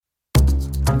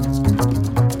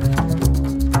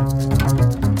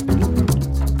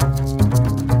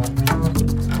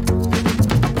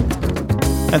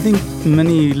I think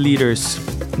many leaders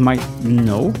might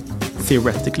know,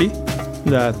 theoretically,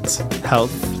 that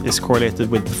health is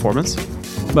correlated with performance,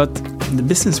 but the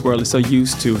business world is so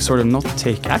used to sort of not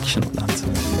take action on that.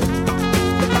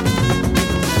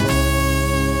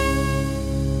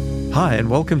 Hi, and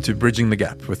welcome to Bridging the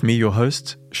Gap with me, your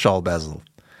host, Charl Bassil.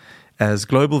 As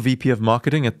Global VP of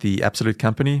Marketing at the Absolut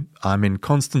Company, I'm in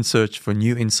constant search for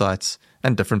new insights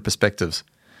and different perspectives.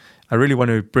 I really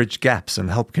want to bridge gaps and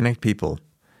help connect people.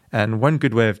 And one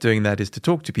good way of doing that is to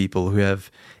talk to people who have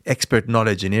expert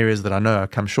knowledge in areas that I know I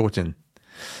come short in.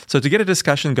 So to get a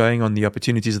discussion going on the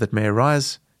opportunities that may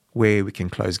arise, where we can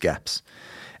close gaps.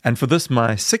 And for this,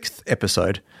 my 6th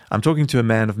episode, I'm talking to a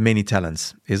man of many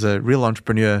talents. He's a real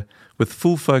entrepreneur with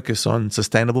full focus on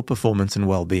sustainable performance and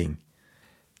well-being.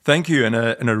 Thank you, and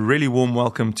a really warm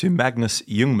welcome to Magnus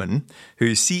Liungman, who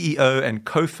is CEO and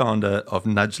co-founder of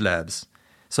NudgeLabs.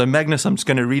 So Magnus, I'm just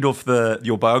going to read off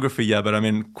your biography here, but I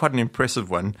mean, quite an impressive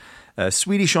one. A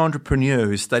Swedish entrepreneur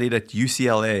who studied at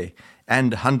UCLA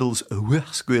and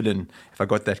Handelshögskolan, if I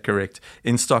got that correct,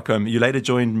 in Stockholm. You later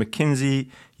joined McKinsey.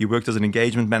 You worked as an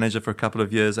engagement manager for a couple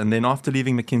of years. And then after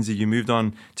leaving McKinsey, you moved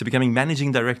on to becoming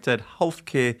managing director at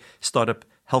healthcare startup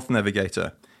Health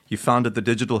Navigator. You founded the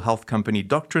digital health company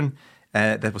Doctrine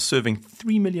that was serving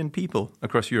 3 million people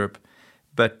across Europe.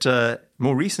 But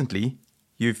more recently,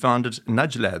 you founded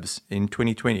NudgeLabs in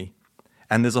 2020.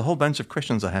 And there's a whole bunch of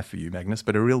questions I have for you, Magnus,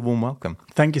 but a real warm welcome.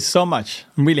 Thank you so much.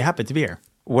 I'm really happy to be here.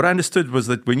 What I understood was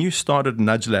that when you started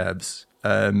NudgeLabs,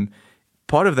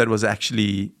 part of that was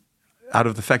actually out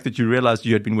of the fact that you realized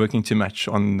you had been working too much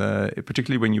on,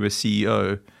 particularly when you were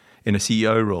CEO, in a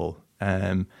CEO role.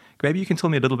 Maybe you can tell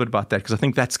me a little bit about that, because I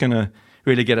think that's going to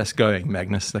really get us going,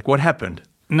 Magnus. Like, what happened?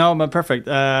 No, but perfect.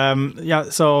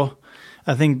 So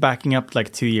I think backing up like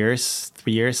 3 years,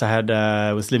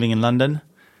 I was living in London,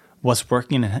 was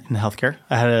working in healthcare.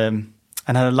 I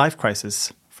had a life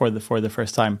crisis for the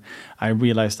first time. I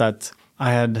realized that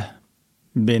I had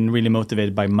been really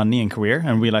motivated by money and career,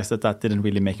 and realized that didn't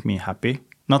really make me happy.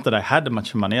 Not that I had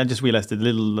much money, I just realized the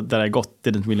little that I got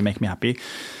didn't really make me happy.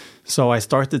 So I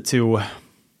started to, a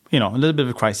little bit of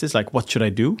a crisis, like what should I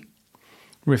do?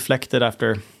 Reflected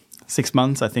after 6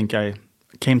 months, I think I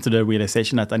came to the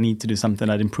realization that I need to do something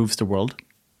that improves the world.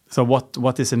 So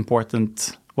what is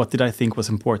important? What did I think was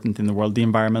important in the world? The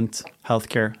environment,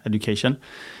 healthcare, education.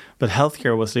 But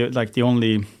healthcare was the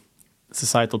only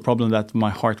societal problem that my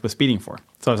heart was beating for.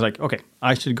 So I was like, okay,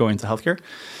 I should go into healthcare.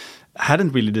 I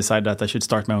hadn't really decided that I should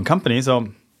start my own company. So,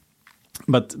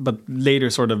 but later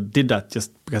sort of did that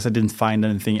just because I didn't find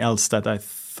anything else that I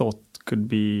thought could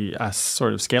be as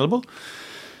sort of scalable.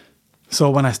 So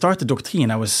when I started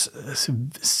Doctrine, I was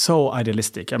so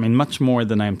idealistic. I mean, much more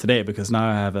than I am today, because now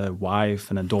I have a wife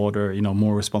and a daughter,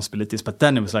 more responsibilities. But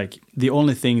then it was like the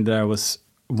only thing that I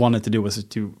wanted to do was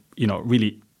to,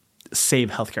 really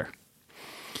save healthcare.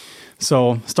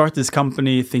 So started this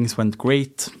company, things went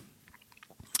great.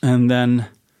 And then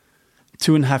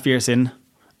 2.5 years in,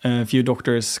 a few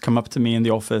doctors come up to me in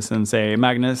the office and say,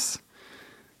 Magnus,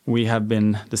 we have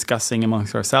been discussing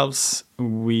amongst ourselves.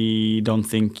 We don't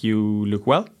think you look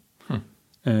well.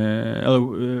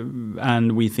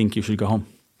 And we think you should go home.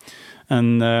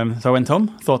 And so I went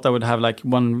home, thought I would have like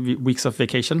 1 week of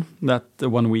vacation. That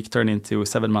 1 week turned into a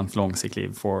 7-month-long sick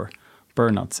leave for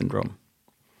burnout syndrome.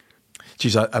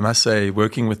 Geez, I must say,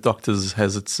 working with doctors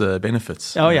has its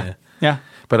benefits. Oh, yeah.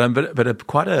 But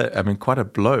quite a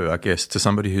blow, I guess, to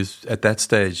somebody who's at that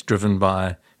stage driven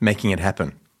by making it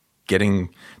happen,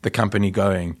 getting the company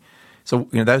going. So,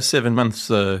 those 7 months,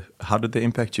 how did they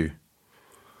impact you?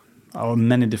 Oh,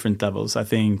 many different levels. I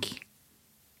think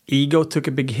ego took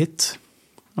a big hit,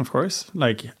 of course.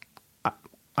 Like,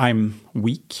 I'm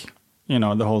weak.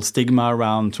 The whole stigma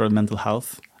around sort of mental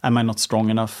health. Am I not strong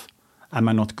enough? Am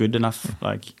I not good enough?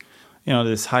 Like,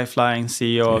 this high-flying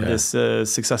CEO of this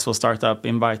successful startup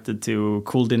invited to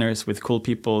cool dinners with cool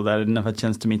people that I didn't have a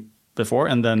chance to meet before,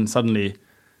 and then suddenly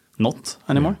not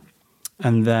anymore. Yeah.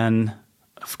 And then,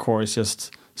 of course,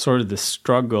 just sort of the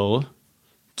struggle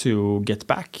to get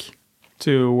back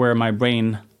to where my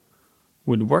brain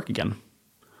would work again.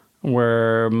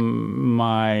 Where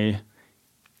when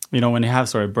you have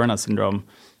sort of burnout syndrome,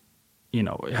 you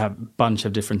have a bunch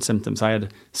of different symptoms. I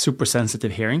had super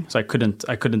sensitive hearing, so I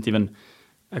couldn't even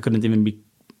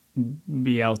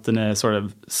be out in a sort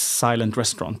of silent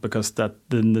restaurant because the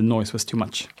noise was too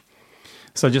much.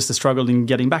 So just the struggle in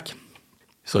getting back.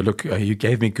 So look, you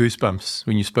gave me goosebumps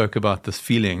when you spoke about this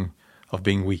feeling of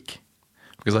being weak,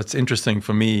 because that's interesting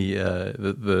for me.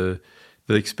 The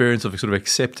experience of sort of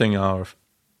accepting our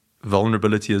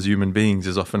vulnerability as human beings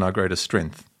is often our greatest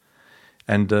strength.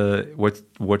 And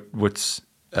what's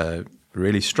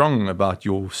really strong about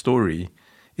your story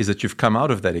is that you've come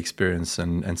out of that experience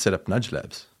and set up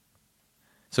NudgeLabs.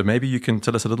 So maybe you can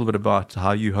tell us a little bit about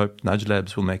how you hope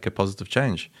NudgeLabs will make a positive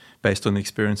change based on the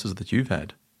experiences that you've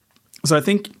had. So I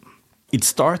think it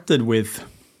started with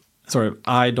sort of,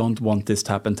 I don't want this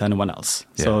to happen to anyone else.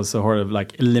 Yeah. So sort of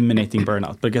like eliminating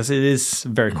burnout, because it is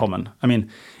very common. I mean,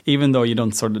 even though you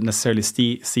don't sort of necessarily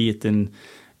see it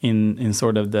in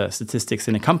sort of the statistics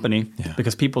in a company,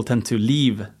 because people tend to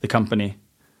leave the company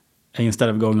instead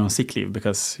of going on sick leave,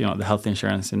 because the health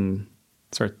insurance in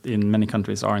many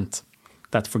countries aren't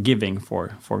that forgiving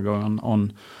for going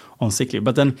on sick leave.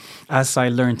 But then as I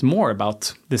learned more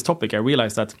about this topic, I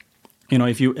realized that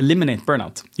if you eliminate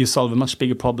burnout, you solve a much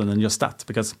bigger problem than just that.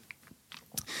 Because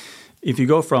if you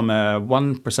go from a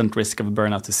 1% risk of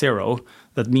burnout to 0,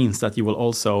 that means that you will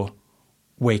also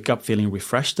wake up feeling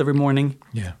refreshed every morning.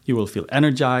 Yeah. You will feel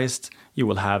energized. You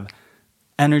will have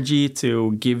energy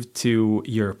to give to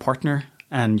your partner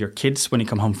and your kids when you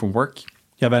come home from work.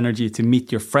 You have energy to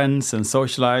meet your friends and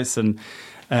socialize and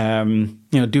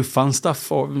do fun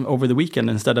stuff over the weekend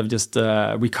instead of just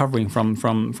recovering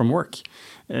from work.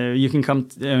 You can come.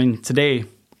 Today,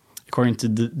 according to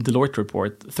the Deloitte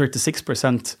report,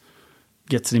 36%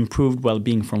 gets an improved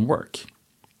well-being from work.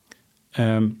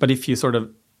 But if you sort of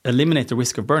eliminate the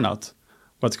risk of burnout,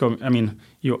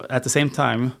 you at the same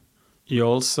time you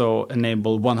also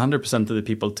enable 100% of the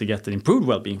people to get an improved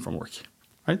well-being from work,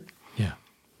 right? Yeah.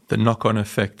 The knock-on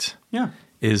effect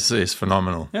is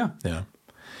phenomenal. Yeah.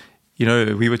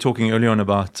 We were talking earlier on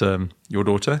about your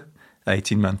daughter,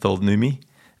 18-month-old Numi,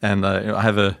 and I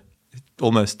have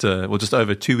just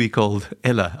over 2-week-old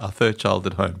Ella, our third child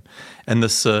at home. And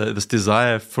this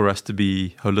desire for us to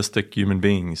be holistic human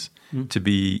beings, to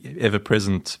be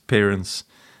ever-present parents,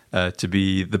 to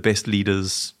be the best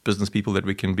leaders, business people that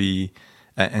we can be,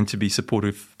 and to be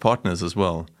supportive partners as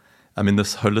well. I mean,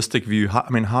 this holistic view,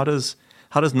 how does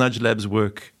NudgeLabs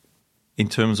work in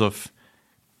terms of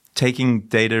taking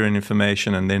data and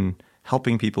information and then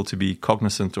helping people to be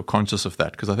cognizant or conscious of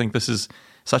that? Because I think this is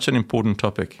such an important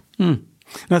topic. And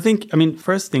I think,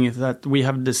 first thing is that we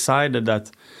have decided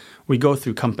that we go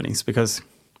through companies, because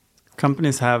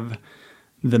companies have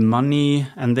the money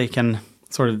and they can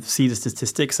sort of see the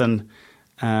statistics and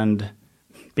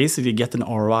basically get an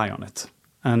ROI on it.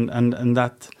 And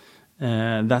that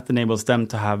enables them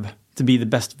to be the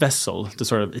best vessel to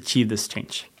sort of achieve this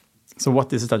change. So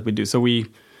what is it that we do? So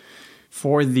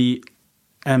for the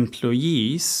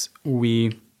employees,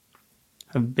 we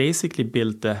have basically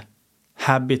built a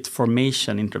habit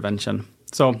formation intervention.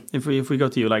 So if we go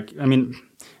to you,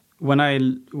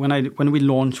 when we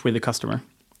launch with a customer,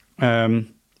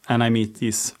 and I meet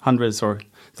these hundreds or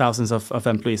thousands of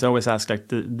employees, I always ask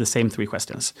the same 3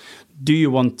 questions. Do you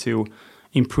want to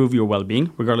improve your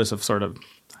well-being, regardless of sort of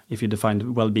if you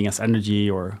define well-being as energy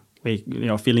or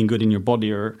feeling good in your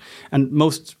body, and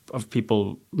most of the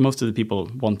people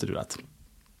want to do that.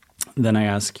 Then I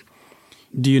ask,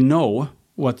 do you know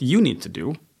what you need to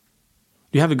do?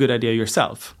 Do you have a good idea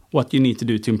yourself what you need to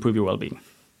do to improve your well-being?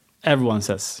 Everyone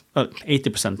says,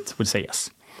 80% would say yes.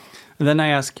 And then I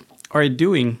ask, are you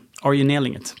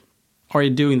nailing it? Are you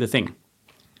doing the thing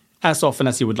as often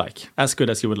as you would like, as good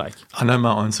as you would like? I know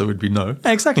my answer would be no.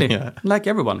 Exactly, like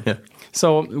everyone. Yeah.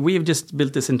 So we've just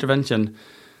built this intervention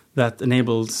that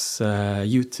enables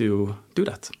you to do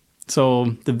that.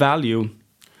 So the value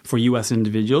for you as an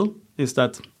individual is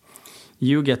that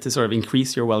you get to sort of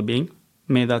increase your well-being.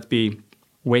 May that be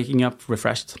waking up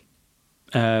refreshed,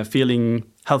 feeling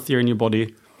healthier in your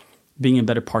body, being a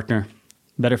better partner,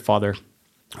 better father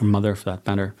or mother for that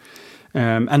matter.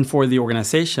 And for the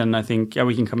organization, I think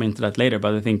we can come into that later,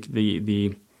 but I think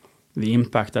the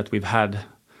impact that we've had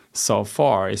so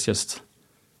far is just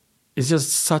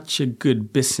such a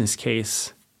good business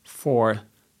case for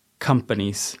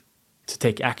companies to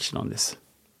take action on this.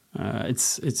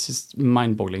 It's just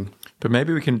mind-boggling. But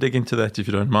maybe we can dig into that, if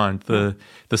you don't mind.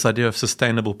 This idea of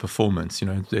sustainable performance.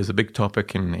 There's a big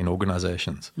topic in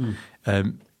organizations.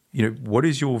 What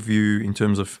is your view in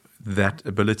terms of that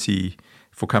ability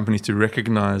for companies to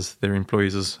recognize their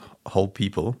employees as whole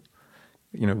people?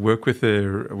 Work with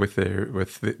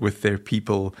their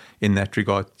people in that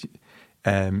regard.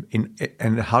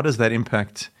 And how does that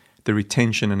impact the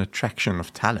retention and attraction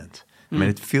of talent? I mean,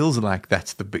 it feels like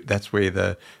that's where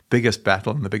the biggest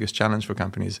battle and the biggest challenge for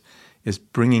companies is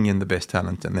bringing in the best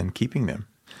talent and then keeping them.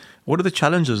 What are the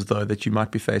challenges, though, that you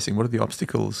might be facing? What are the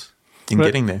obstacles in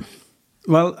getting there?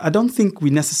 Well, I don't think we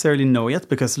necessarily know yet,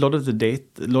 because a lot of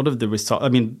the results,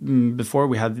 before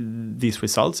we had these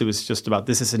results, it was just about,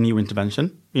 this is a new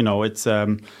intervention. It's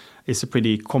it's a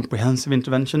pretty comprehensive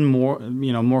intervention,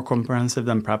 more comprehensive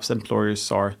than perhaps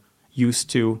employers are used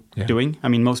to doing. I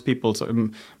mean, most people,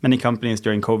 many companies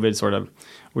during COVID sort of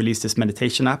released this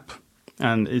meditation app,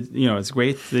 and it's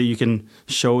great that you can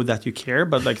show that you care,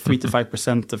 but like 3 to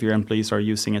 5% of your employees are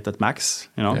using it at max.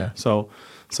 So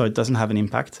it doesn't have an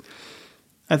impact.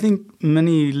 I think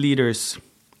many leaders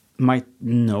might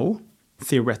know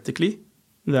theoretically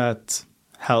that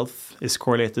health is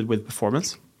correlated with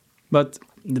performance, but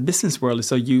the business world is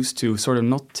so used to sort of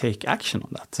not take action on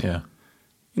that. Yeah.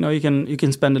 You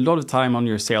can spend a lot of time on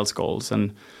your sales goals,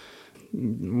 and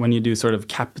when you do sort of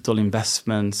capital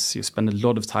investments, you spend a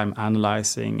lot of time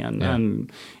analyzing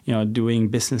and doing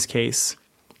business case.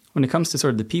 When it comes to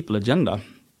sort of the people agenda,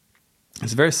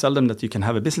 it's very seldom that you can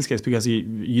have a business case because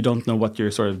you don't know what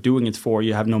you're sort of doing it for.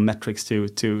 You have no metrics to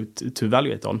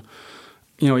evaluate on.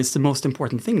 It's the most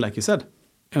important thing, like you said.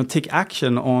 Take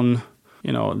action on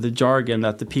the jargon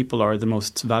that the people are the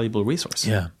most valuable resource.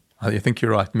 Yeah. I think you're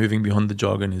right. Moving beyond the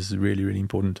jargon is really, really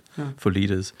important for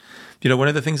leaders. One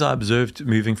of the things I observed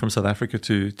moving from South Africa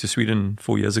to Sweden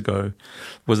 4 years ago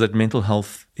was that mental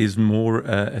health is more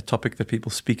a topic that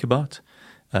people speak about.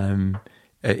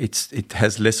 It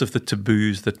has less of the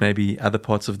taboos that maybe other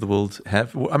parts of the world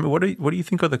have. I mean, what do you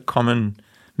think are the common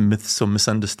myths or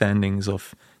misunderstandings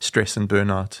of stress and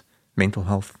burnout, mental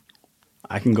health?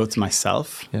 I can go to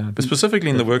myself. Yeah, but specifically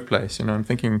in the workplace, I'm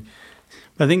thinking.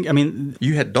 I mean,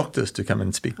 you had doctors to come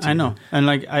and speak to. I know, and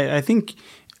I think,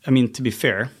 to be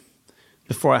fair,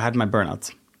 before I had my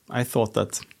burnout, I thought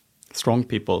that strong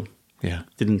people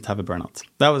didn't have a burnout.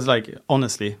 That was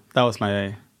honestly, that was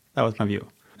my view.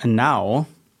 And now,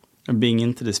 being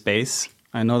into the space,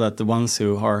 I know that the ones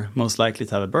who are most likely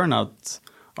to have a burnout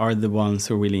are the ones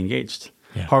who are really engaged.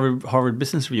 Yeah. Harvard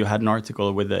Business Review had an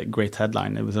article with a great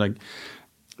headline. It was like,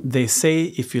 they say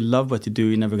if you love what you do,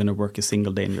 you're never going to work a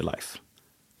single day in your life.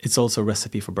 It's also a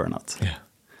recipe for burnout. Yeah.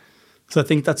 So I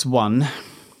think that's one.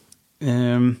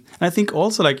 And I think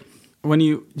also when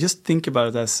you just think about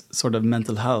it as sort of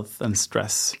mental health and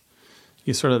stress,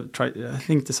 you sort of try, I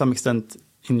think to some extent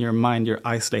in your mind, you're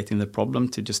isolating the problem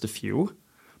to just a few.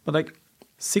 But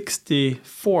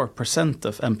 64%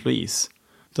 of employees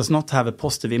does not have a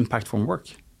positive impact from work.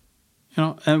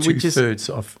 And two-thirds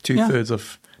of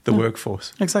the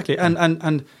workforce. Exactly.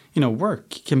 And work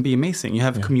can be amazing. You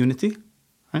have community,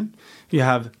 right? You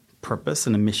have purpose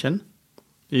and a mission.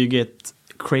 You get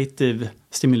creative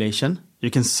stimulation. You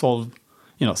can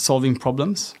solving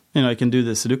problems. You can do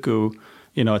the Sudoku,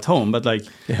 at home, but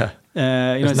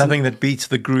there's nothing that beats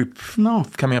the group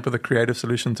coming up with a creative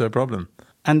solution to a problem.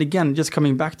 And again, just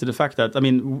coming back to the fact that,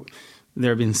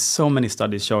 there have been so many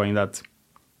studies showing that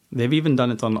they've even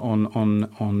done it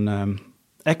on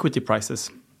equity prices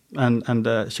and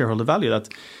shareholder value, that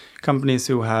companies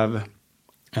who have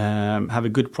a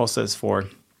good process for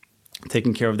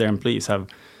taking care of their employees have,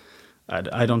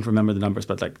 I don't remember the numbers,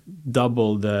 but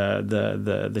double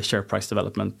the share price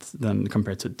development than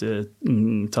compared to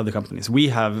other companies. We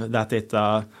have that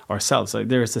data ourselves.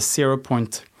 There is a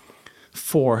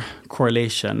 0.4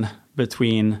 correlation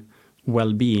between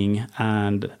well-being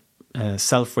and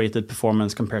self-rated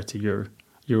performance compared to your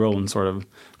own sort of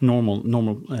normal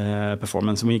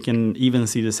performance. And we can even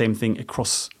see the same thing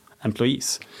across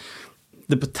employees.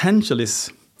 The potential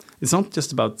is, it's not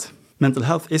just about mental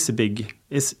health is a big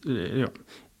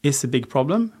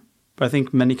problem, but I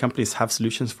think many companies have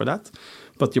solutions for that.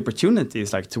 But the opportunity is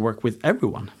to work with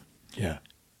everyone. Yeah.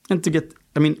 And to get,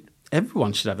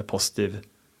 everyone should have a positive,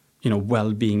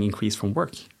 well-being increase from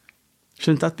work.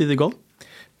 Shouldn't that be the goal?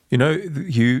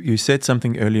 You said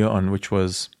something earlier on, which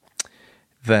was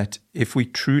that if we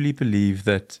truly believe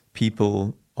that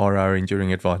people are our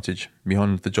enduring advantage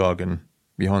beyond the jargon,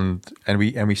 and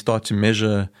we start to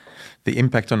measure the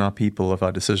impact on our people of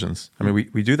our decisions.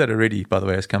 We do that already, by the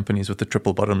way, as companies with the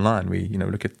triple bottom line. We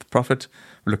look at the profit,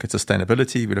 we look at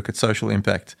sustainability, we look at social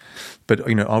impact. But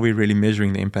are we really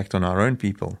measuring the impact on our own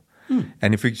people?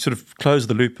 And if we sort of close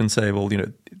the loop and say, well,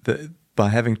 by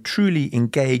having truly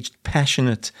engaged,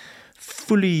 passionate,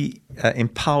 fully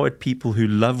empowered people who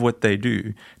love what they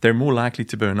do, they're more likely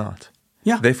to burn out.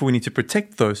 Yeah. Therefore, we need to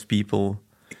protect those people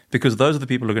because those are the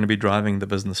people who are going to be driving the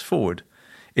business forward.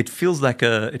 It feels like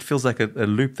a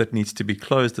loop that needs to be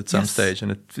closed at some stage,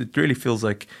 and it really feels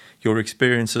like your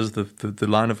experiences, the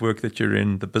line of work that you're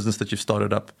in, the business that you've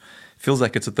started up, feels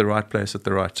like it's at the right place at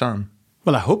the right time.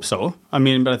 Well, I hope so.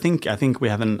 But I think we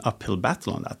have an uphill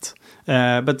battle on that.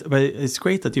 But it's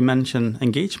great that you mention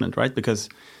engagement, right? Because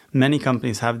many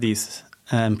companies have these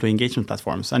employee engagement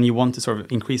platforms, and you want to sort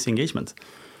of increase engagement.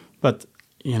 But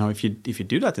if you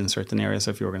do that in certain areas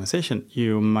of your organization,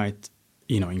 you might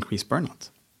increase burnout.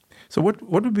 So what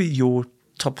would be your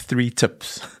top 3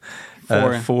 tips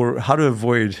for how to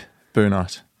avoid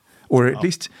burnout? Or at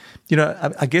least,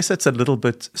 I guess that's a little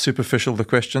bit superficial, the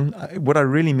question. What I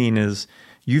really mean is,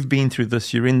 you've been through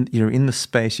this, you're in the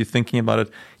space, you're thinking about it.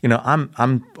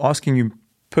 I'm asking you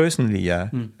personally,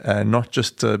 not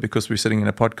just because we're sitting in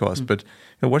a podcast, but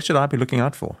what should I be looking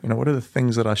out for? What are the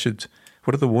things that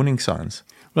what are the warning signs?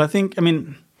 Well,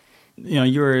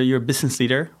 you're a business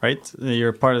leader, right?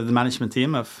 You're part of the management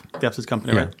team of the Absolut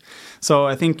Company, right? So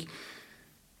I think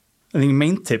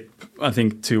main tip,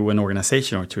 to an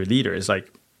organization or to a leader is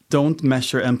like, don't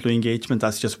measure employee engagement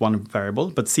as just one variable,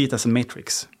 but see it as a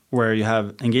matrix where you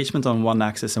have engagement on one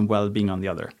axis and well-being on the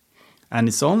other. And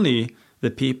it's only the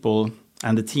people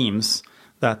and the teams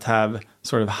that have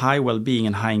sort of high well-being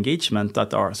and high engagement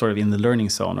that are sort of in the learning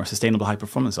zone or sustainable high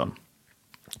performance zone.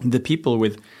 The people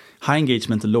with high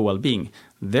engagement and low well-being,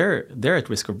 they're at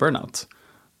risk of burnout.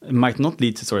 It might not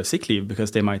lead to sort of sick leave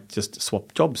because they might just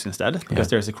swap jobs instead because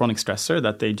there's a chronic stressor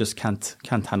that they just can't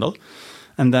handle.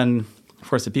 And then, of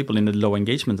course, the people in the low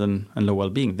engagement and low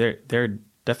well-being, they're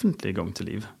definitely going to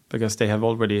leave because they have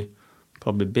already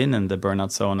probably been in the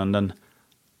burnout zone and then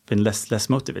been less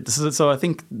motivated. So I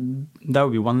think that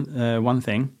would be one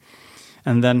thing.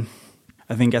 And then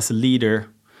I think as a leader,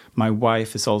 my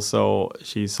wife is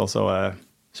she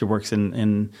works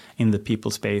in the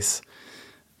people space.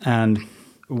 And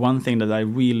one thing that I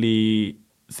really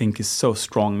think is so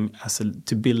strong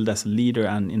to build as a leader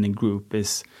and in a group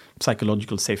is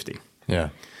psychological safety. Yeah.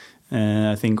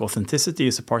 I think authenticity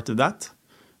is a part of that.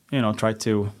 Try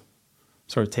to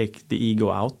sort of take the ego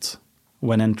out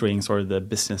when entering sort of the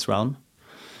business realm.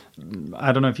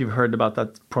 I don't know if you've heard about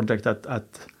that project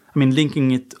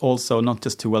linking it also not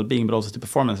just to well-being, but also to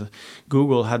performance.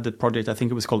 Google had the project, I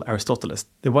think it was called Aristoteles.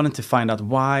 They wanted to find out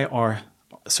why are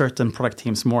certain product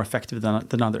teams more effective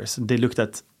than others. They looked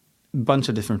at a bunch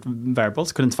of different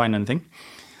variables, couldn't find anything.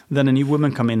 Then a new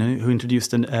woman came in who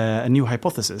introduced a new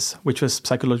hypothesis, which was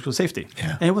psychological safety.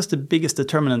 Yeah. And it was the biggest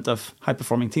determinant of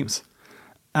high-performing teams.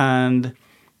 And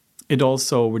it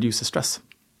also reduces stress.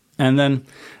 And then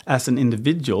as an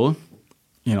individual,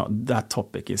 that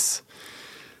topic is,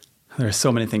 there are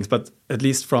so many things, but at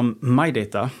least from my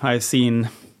data, I've seen,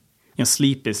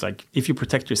 sleep is like, if you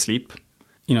protect your sleep,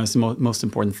 it's the most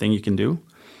important thing you can do.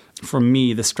 For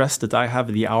me, the stress that I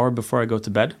have the hour before I go to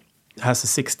bed has a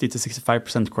 60 to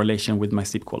 65% correlation with my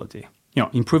sleep quality.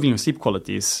 Improving your sleep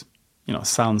quality is,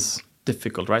 sounds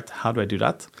difficult, right? How do I do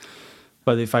that?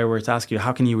 But if I were to ask you,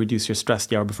 how can you reduce your stress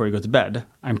the hour before you go to bed?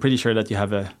 I'm pretty sure that you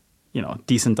have a,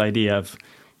 decent idea of,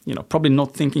 probably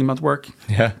not thinking about work.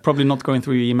 Yeah. Probably not going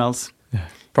through your emails. Yeah.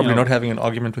 Probably not having an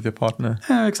argument with your partner.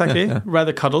 Exactly. Yeah.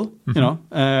 Rather cuddle,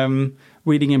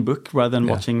 reading a book rather than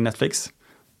watching Netflix.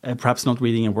 Perhaps not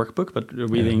reading a workbook, but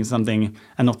reading something,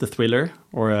 and not a thriller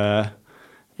or a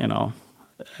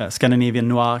Scandinavian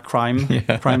noir crime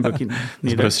book.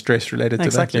 There's a bit of stress related to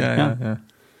that. Yeah.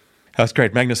 That's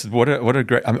great, Magnus. What a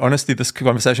great. Honestly, this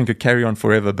conversation could carry on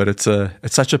forever, but it's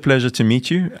such a pleasure to meet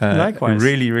you. Likewise.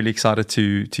 Really, really excited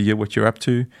to hear what you're up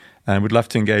to, and would love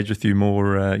to engage with you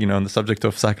more. On the subject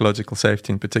of psychological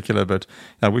safety in particular. But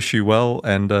I wish you well,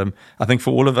 and I think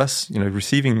for all of us,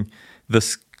 receiving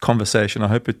this conversation, I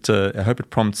hope it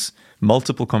prompts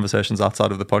multiple conversations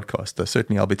outside of the podcast.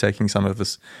 Certainly, I'll be taking some of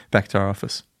this back to our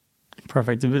office.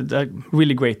 Perfect.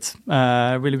 Really great.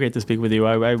 Really great to speak with you.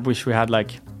 I wish we had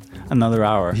another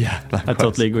hour. Yeah, likewise. I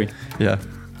totally agree. Yeah.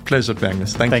 Pleasure,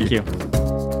 Magnus. Thank you. Thank you.